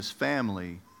his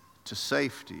family to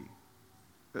safety.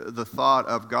 The thought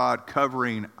of God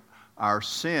covering our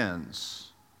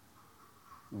sins,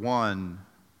 one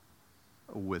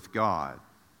with God.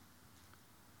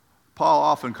 Paul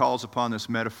often calls upon this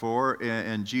metaphor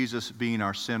in Jesus being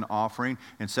our sin offering.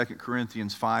 In 2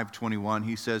 Corinthians 5:21,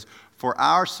 he says, "For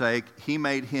our sake he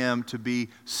made him to be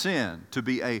sin, to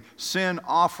be a sin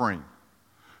offering,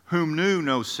 whom knew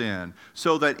no sin,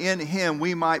 so that in him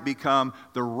we might become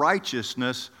the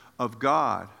righteousness of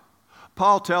God."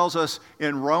 Paul tells us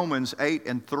in Romans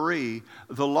 8:3,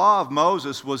 the law of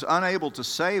Moses was unable to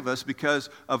save us because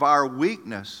of our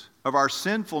weakness, of our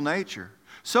sinful nature.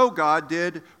 So God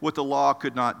did what the law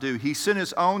could not do. He sent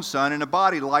his own Son in a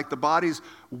body like the bodies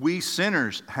we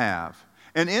sinners have.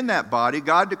 And in that body,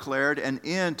 God declared an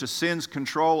end to sin's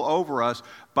control over us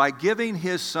by giving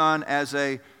his Son as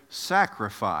a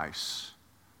sacrifice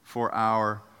for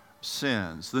our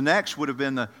sins. The next would have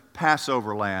been the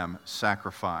Passover lamb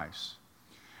sacrifice.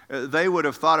 They would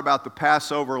have thought about the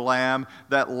Passover lamb,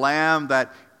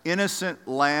 that innocent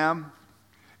lamb.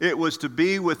 It was to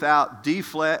be without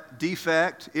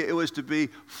defect. It was to be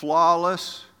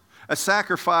flawless. A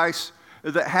sacrifice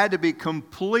that had to be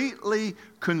completely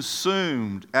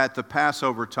consumed at the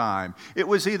Passover time. It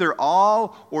was either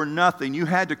all or nothing. You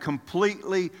had to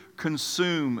completely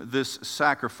consume this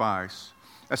sacrifice.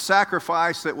 A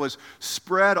sacrifice that was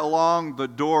spread along the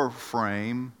door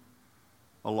frame,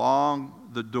 along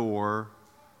the door,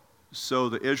 so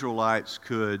the Israelites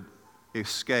could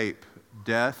escape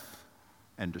death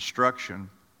and destruction,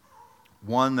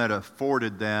 one that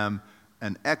afforded them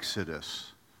an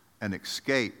exodus, an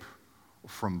escape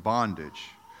from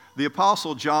bondage. The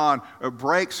Apostle John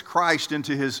breaks Christ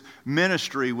into his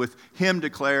ministry with him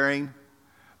declaring,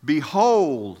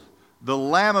 "Behold, the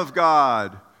Lamb of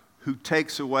God who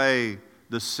takes away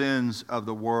the sins of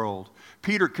the world."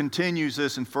 Peter continues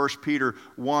this in 1 Peter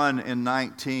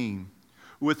 1:19.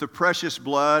 "With the precious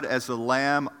blood as the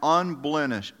Lamb,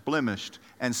 unblemished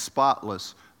and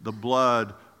spotless, the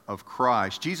blood of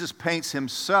Christ." Jesus paints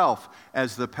himself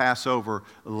as the Passover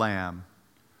lamb.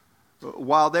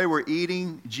 While they were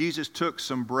eating, Jesus took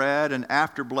some bread, and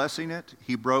after blessing it,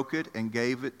 he broke it and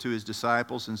gave it to his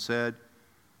disciples and said,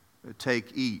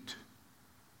 "Take, eat.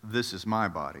 This is my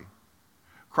body."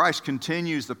 Christ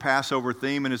continues the Passover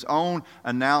theme in his own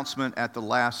announcement at the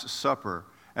Last Supper,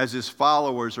 as his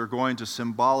followers are going to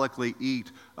symbolically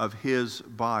eat of his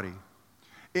body.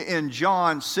 In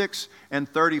John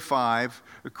 6:35,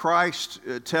 Christ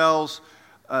tells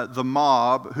the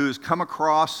mob who has come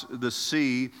across the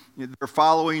sea, they're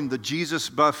following the Jesus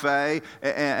buffet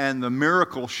and the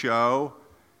miracle show,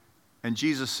 and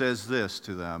Jesus says this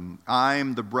to them,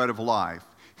 "I'm the bread of life.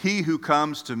 He who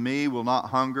comes to me will not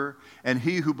hunger, and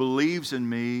he who believes in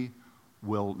me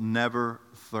will never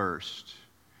thirst."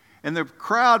 And the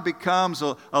crowd becomes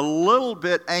a little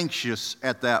bit anxious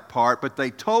at that part, but they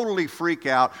totally freak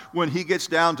out when he gets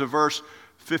down to verse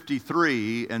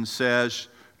 53 and says,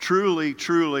 "Truly,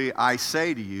 truly, I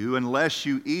say to you, unless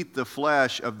you eat the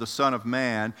flesh of the Son of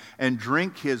Man and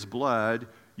drink his blood,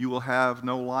 you will have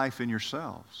no life in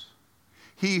yourselves.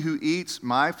 He who eats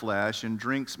my flesh and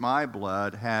drinks my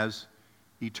blood has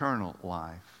eternal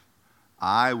life.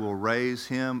 I will raise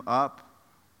him up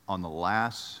on the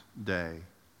last day.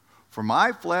 For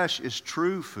my flesh is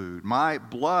true food, my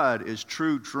blood is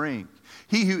true drink.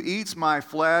 He who eats my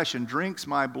flesh and drinks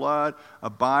my blood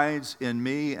abides in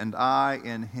me, and I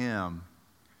in him."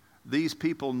 These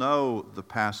people know the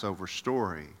Passover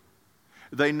story.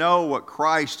 They know what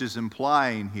Christ is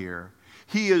implying here.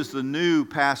 He is the new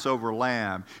Passover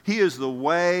lamb. He is the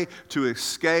way to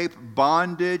escape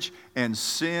bondage and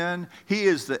sin. He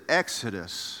is the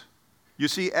Exodus. You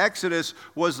see, Exodus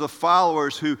was the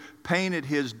followers who painted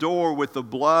his door with the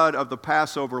blood of the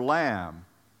Passover lamb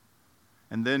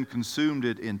and then consumed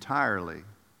it entirely.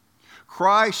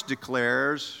 Christ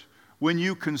declares, "When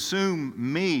you consume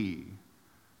me,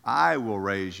 I will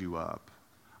raise you up.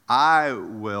 I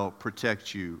will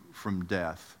protect you from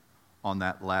death on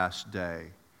that last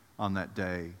day, on that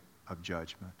day of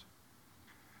judgment."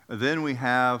 Then we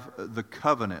have the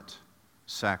covenant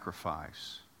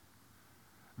sacrifice.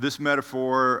 This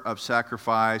metaphor of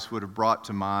sacrifice would have brought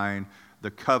to mind the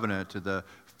covenant, the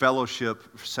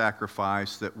fellowship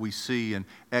sacrifice that we see in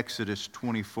Exodus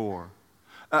 24.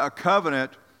 A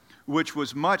covenant which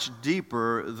was much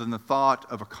deeper than the thought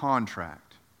of a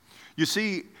contract. You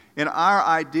see, in our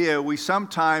idea, we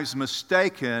sometimes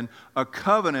mistaken a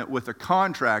covenant with a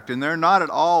contract, and they're not at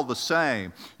all the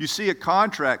same. You see, a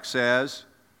contract says,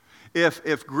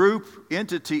 if group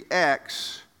entity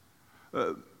X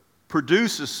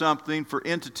produces something for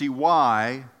entity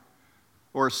Y,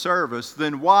 or a service,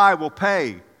 then Y will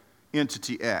pay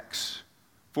entity X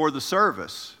for the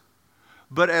service.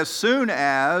 But as soon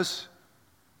as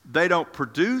they don't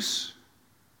produce,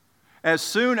 as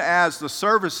soon as the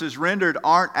services rendered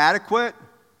aren't adequate,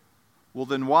 well,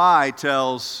 then Y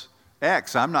tells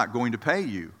X, I'm not going to pay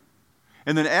you.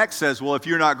 And then X says, well, if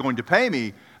you're not going to pay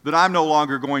me, then I'm no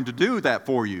longer going to do that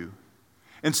for you.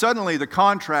 And suddenly the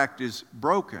contract is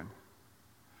broken.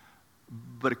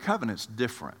 But a covenant's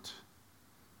different.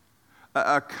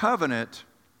 A covenant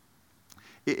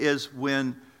is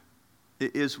when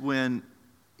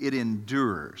it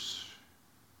endures,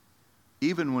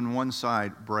 even when one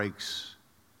side breaks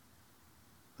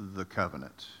the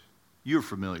covenant. You're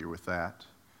familiar with that.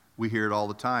 We hear it all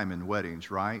the time in weddings,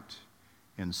 right?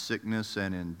 In sickness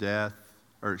and in death,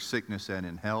 or sickness and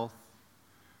in health.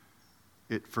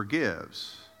 It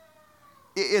forgives.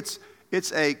 It's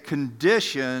a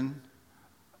condition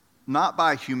not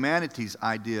by humanity's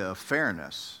idea of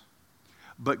fairness,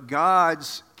 but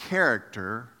God's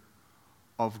character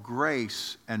of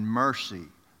grace and mercy.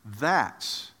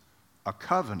 That's a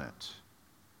covenant.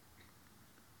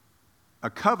 A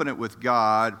covenant with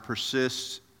God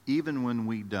persists even when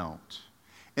we don't.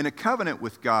 In a covenant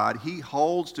with God, He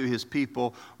holds to His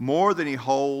people more than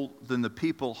the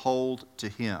people hold to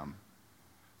Him.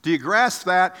 Do you grasp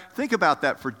that? Think about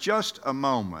that for just a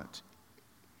moment.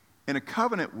 In a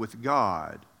covenant with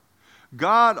God,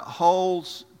 God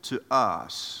holds to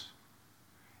us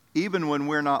even when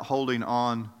we're not holding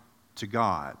on to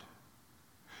God.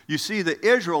 You see, the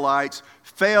Israelites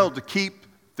failed to keep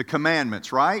the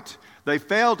commandments, right? They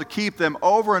failed to keep them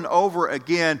over and over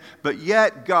again, but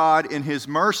yet God, in His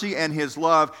mercy and His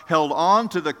love, held on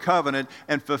to the covenant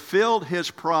and fulfilled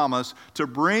His promise to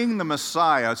bring the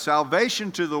Messiah,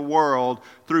 salvation to the world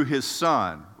through His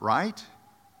Son, right?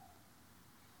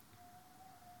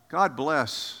 God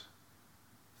bless.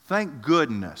 Thank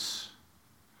goodness.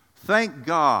 Thank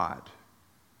God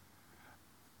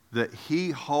that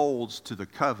He holds to the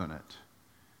covenant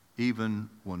even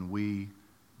when we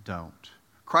don't.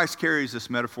 Christ carries this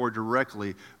metaphor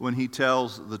directly when He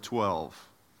tells the 12,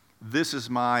 "This is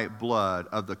my blood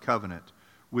of the covenant,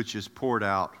 which is poured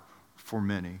out for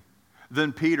many."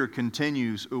 Then Peter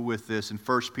continues with this in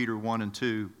 1 Peter 1 and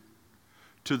 2.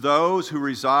 "To those who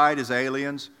reside as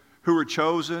aliens, who were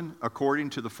chosen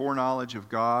according to the foreknowledge of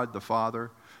God the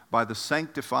Father, by the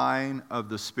sanctifying of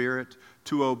the Spirit,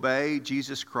 to obey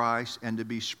Jesus Christ and to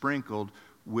be sprinkled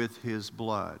with His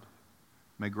blood.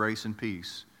 May grace and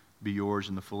peace be yours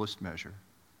in the fullest measure."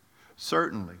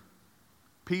 Certainly,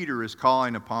 Peter is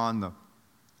calling upon the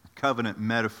covenant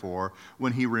metaphor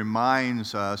when he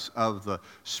reminds us of the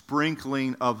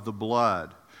sprinkling of the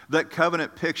blood. That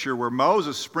covenant picture where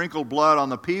Moses sprinkled blood on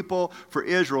the people for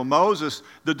Israel. Moses,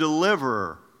 the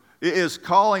deliverer, is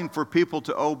calling for people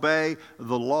to obey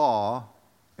the law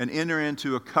and enter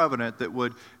into a covenant that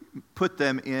would put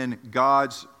them in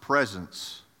God's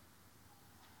presence.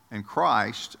 And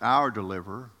Christ, our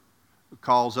deliverer,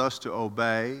 calls us to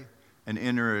obey and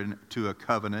enter into a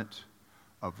covenant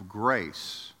of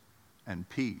grace and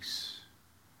peace.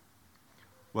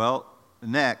 Well,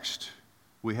 next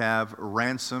we have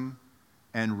ransom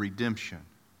and redemption.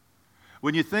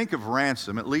 When you think of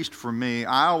ransom, at least for me,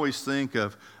 I always think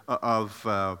of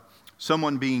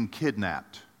someone being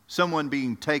kidnapped, someone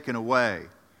being taken away.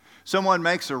 Someone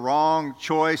makes a wrong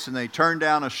choice and they turn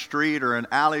down a street or an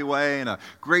alleyway and a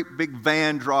great big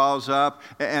van draws up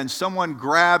and someone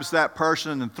grabs that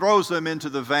person and throws them into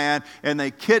the van and they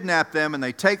kidnap them and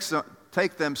they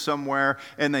take them somewhere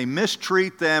and they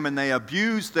mistreat them and they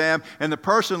abuse them and the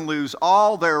person loses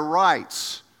all their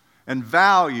rights and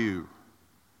value.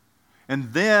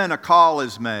 And then a call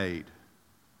is made.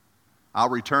 I'll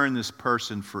return this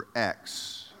person for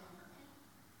X.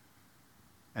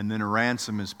 And then a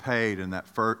ransom is paid and that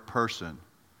person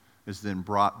is then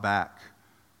brought back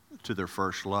to their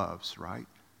first loves, right?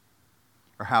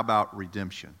 Or how about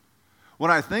redemption? When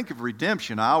I think of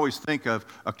redemption, I always think of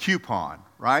a coupon,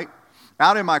 right?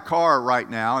 Out in my car right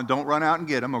now, and don't run out and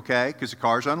get them, okay, because the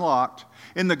car's unlocked.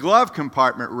 In the glove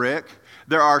compartment, Rick,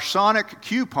 there are Sonic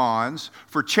coupons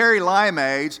for cherry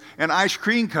limeades and ice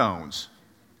cream cones.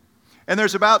 And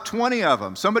there's about 20 of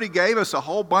them. Somebody gave us a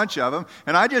whole bunch of them,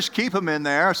 and I just keep them in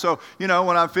there. So, when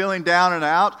I'm feeling down and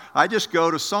out, I just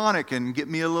go to Sonic and get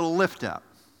me a little lift up.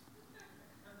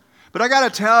 But I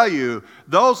got to tell you,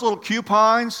 those little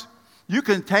coupons, you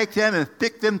can take them and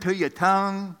stick them to your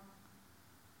tongue,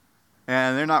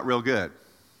 and they're not real good.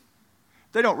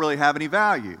 They don't really have any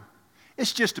value.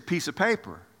 It's just a piece of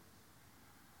paper.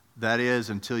 That is,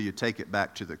 until you take it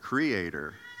back to the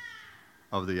creator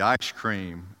of the ice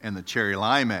cream and the cherry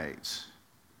limeades.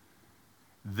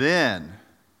 Then,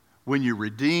 when you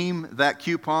redeem that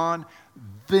coupon,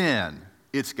 then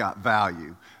it's got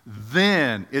value.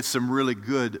 Then it's some really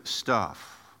good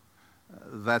stuff.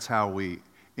 That's how we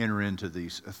enter into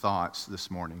these thoughts this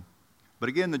morning. But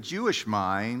again, the Jewish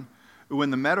mind,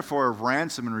 when the metaphor of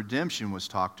ransom and redemption was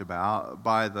talked about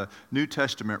by the New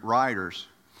Testament writers,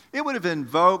 it would have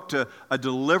invoked a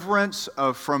deliverance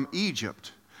from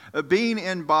Egypt. Being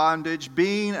in bondage,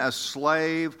 being a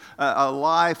slave, a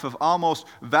life of almost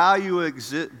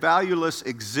valueless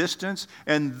existence,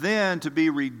 and then to be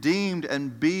redeemed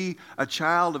and be a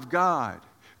child of God.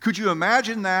 Could you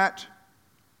imagine that?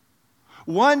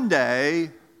 One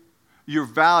day, you're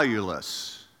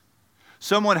valueless.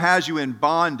 Someone has you in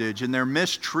bondage and they're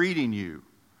mistreating you.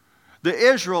 The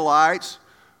Israelites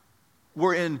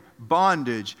were in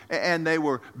bondage, and they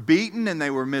were beaten, and they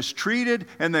were mistreated,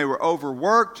 and they were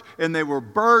overworked, and they were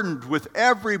burdened with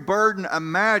every burden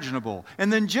imaginable.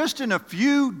 And then just in a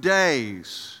few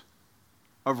days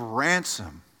of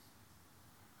ransom,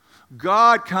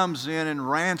 God comes in and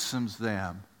ransoms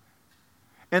them.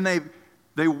 And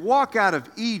they walk out of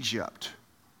Egypt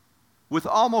with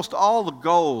almost all the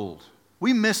gold.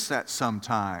 We miss that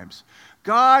sometimes.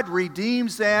 God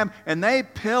redeems them, and they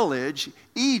pillage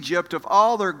Egypt of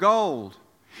all their gold.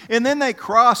 And then they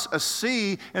cross a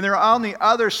sea, and they're on the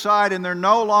other side, and they're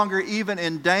no longer even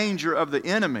in danger of the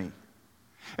enemy.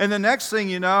 And the next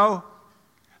thing you know,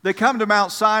 they come to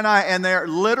Mount Sinai, and they're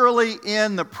literally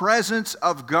in the presence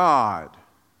of God.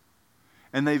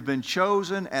 And they've been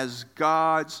chosen as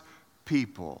God's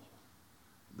people.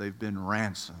 They've been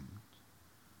ransomed.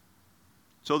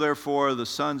 So therefore, the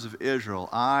sons of Israel,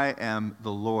 I am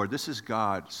the Lord. This is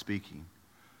God speaking.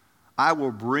 I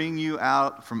will bring you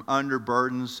out from under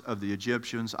burdens of the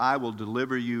Egyptians. I will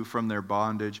deliver you from their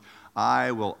bondage.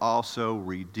 I will also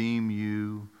redeem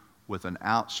you with an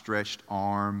outstretched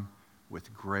arm,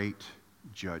 with great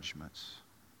judgments.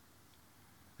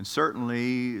 And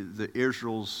certainly the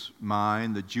Israel's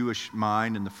mind, the Jewish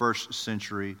mind in the first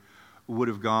century, would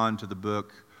have gone to the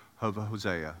book of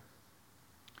Hosea.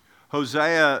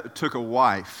 Hosea took a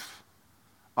wife,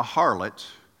 a harlot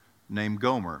named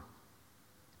Gomer.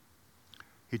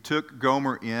 He took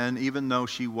Gomer in, even though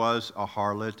she was a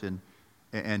harlot,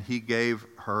 and he gave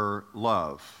her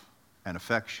love and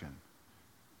affection,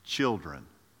 children,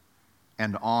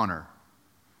 and honor.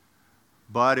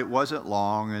 But it wasn't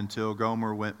long until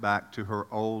Gomer went back to her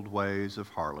old ways of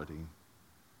harloting.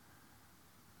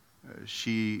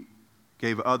 She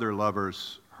gave other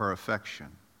lovers her affection.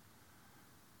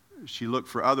 She looked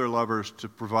for other lovers to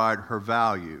provide her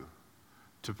value,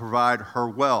 to provide her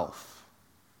wealth.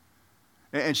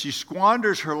 And she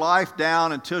squanders her life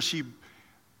down until she's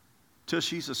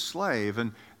a slave.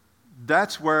 And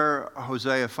that's where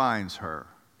Hosea finds her,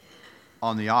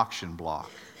 on the auction block.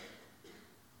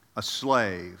 A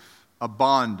slave, a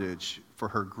bondage for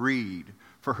her greed,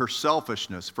 for her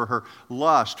selfishness, for her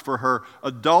lust, for her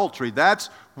adultery.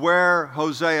 That's where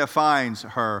Hosea finds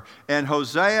her. And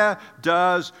Hosea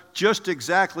does just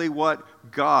exactly what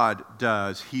God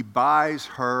does. He buys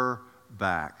her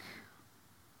back.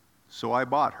 So I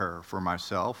bought her for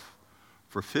myself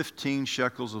for 15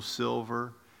 shekels of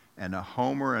silver and a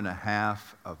homer and a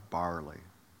half of barley.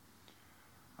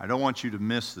 I don't want you to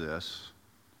miss this.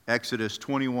 Exodus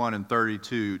 21 and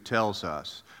 32 tells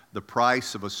us the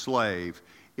price of a slave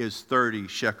is 30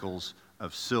 shekels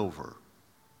of silver.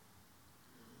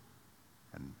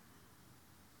 And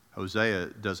Hosea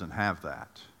doesn't have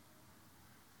that.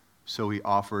 So he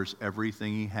offers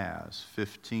everything he has,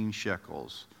 15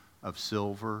 shekels of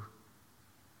silver,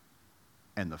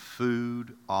 and the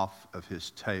food off of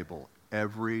his table,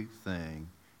 everything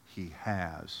he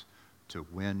has to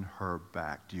win her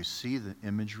back. Do you see the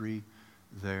imagery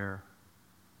there?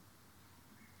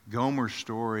 Gomer's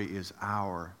story is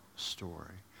our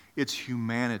story. It's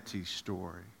humanity's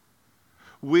story.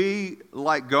 We,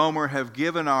 like Gomer, have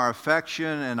given our affection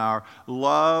and our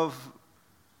love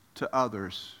to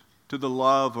others, to the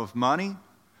love of money,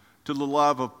 to the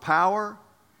love of power,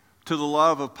 to the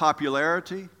love of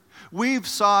popularity. We've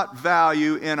sought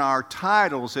value in our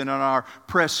titles and in our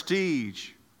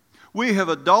prestige. We have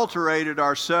adulterated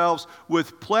ourselves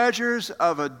with pleasures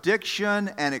of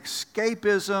addiction and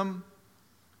escapism.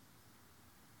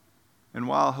 And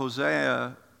while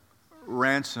Hosea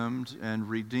ransomed and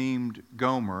redeemed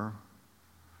Gomer,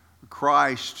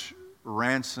 Christ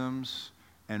ransoms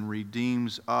and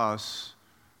redeems us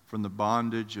from the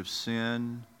bondage of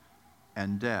sin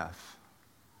and death.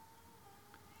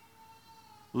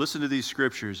 Listen to these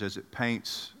scriptures as it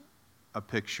paints a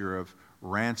picture of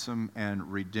ransom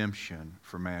and redemption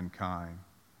for mankind.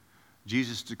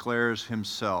 Jesus declares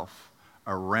himself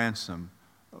a ransom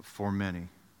for many.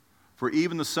 For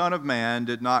even the Son of Man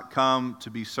did not come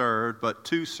to be served, but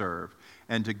to serve,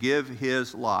 and to give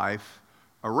his life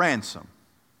a ransom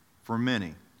for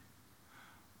many.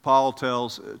 Paul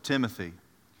tells Timothy,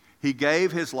 he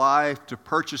gave his life to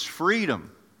purchase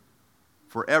freedom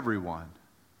for everyone.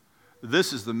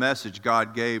 This is the message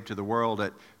God gave to the world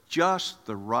at just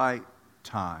the right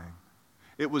time.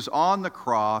 It was on the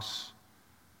cross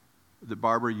that,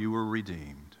 Barbara, you were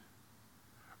redeemed.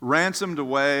 Ransomed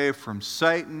away from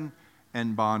Satan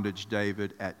and bondage,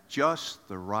 David, at just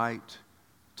the right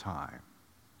time.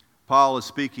 Paul is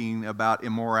speaking about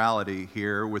immorality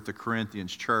here with the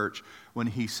Corinthians church when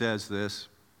he says this.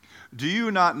 Do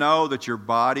you not know that your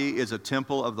body is a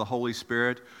temple of the Holy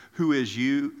Spirit who is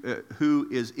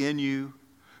in you,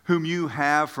 whom you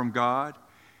have from God,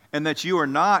 and that you are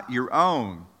not your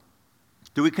own?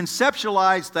 Do we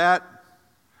conceptualize that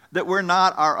we're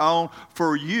not our own?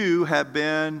 For you have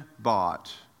been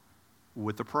bought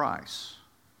with a price.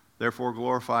 Therefore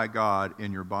glorify God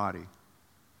in your body.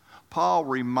 Paul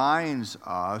reminds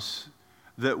us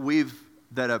that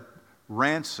a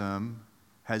ransom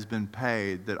has been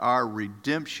paid, that our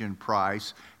redemption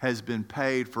price has been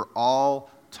paid for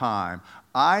all time.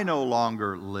 I no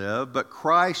longer live, but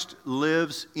Christ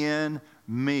lives in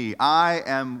me. I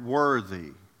am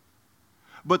worthy.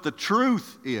 But the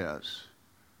truth is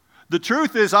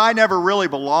I never really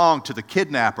belonged to the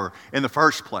kidnapper in the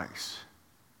first place.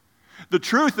 The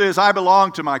truth is I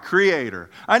belong to my Creator.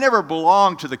 I never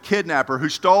belonged to the kidnapper who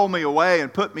stole me away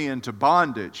and put me into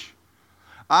bondage.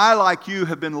 I, like you,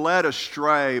 have been led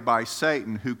astray by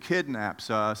Satan, who kidnaps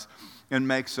us and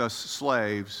makes us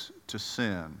slaves to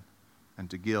sin and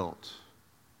to guilt.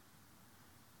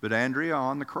 But Andrea,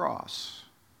 on the cross,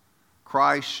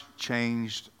 Christ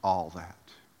changed all that.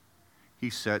 He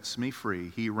sets me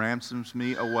free. He ransoms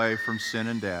me away from sin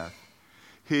and death.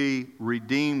 He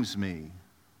redeems me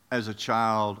as a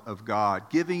child of God,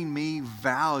 giving me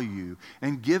value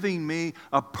and giving me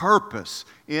a purpose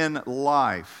in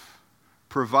life,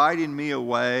 providing me a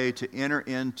way to enter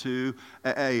into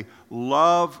a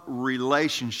love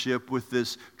relationship with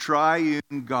this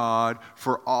triune God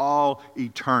for all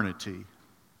eternity.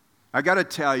 I got to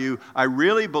tell you, I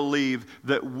really believe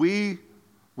that we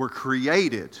were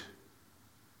created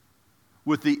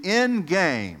with the end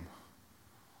game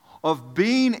of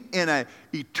being in an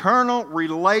eternal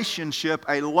relationship,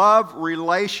 a love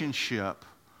relationship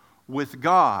with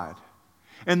God.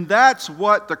 And that's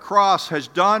what the cross has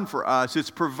done for us. It's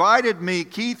provided me,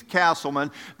 Keith Castleman,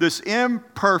 this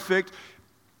imperfect,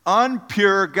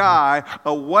 unpure guy,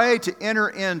 a way to enter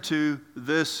into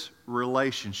this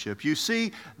relationship. You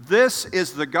see, this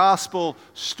is the gospel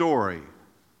story.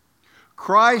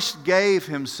 Christ gave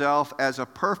himself as a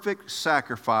perfect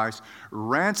sacrifice,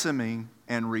 ransoming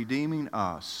and redeeming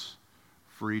us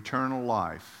for eternal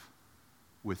life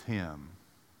with him.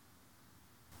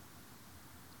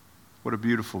 What a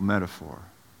beautiful metaphor.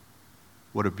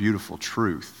 What a beautiful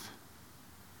truth.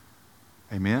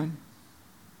 Amen?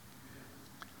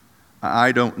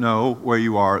 I don't know where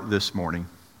you are this morning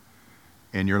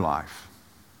in your life.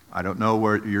 I don't know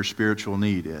where your spiritual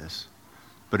need is.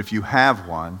 But if you have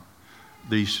one,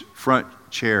 these front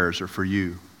chairs are for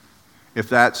you. If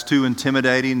that's too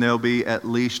intimidating, there'll be at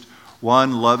least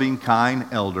one loving, kind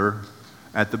elder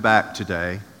at the back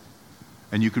today,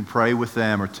 and you can pray with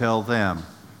them or tell them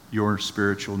your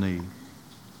spiritual need.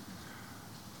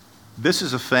 This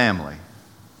is a family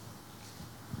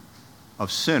of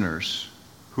sinners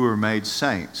who are made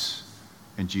saints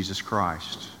in Jesus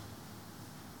Christ.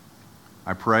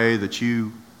 I pray that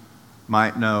you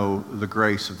might know the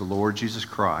grace of the Lord Jesus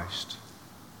Christ,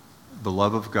 the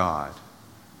love of God,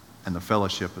 and the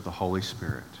fellowship of the Holy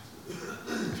Spirit.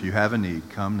 If you have a need,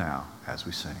 come now as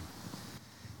we sing.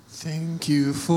 Thank you for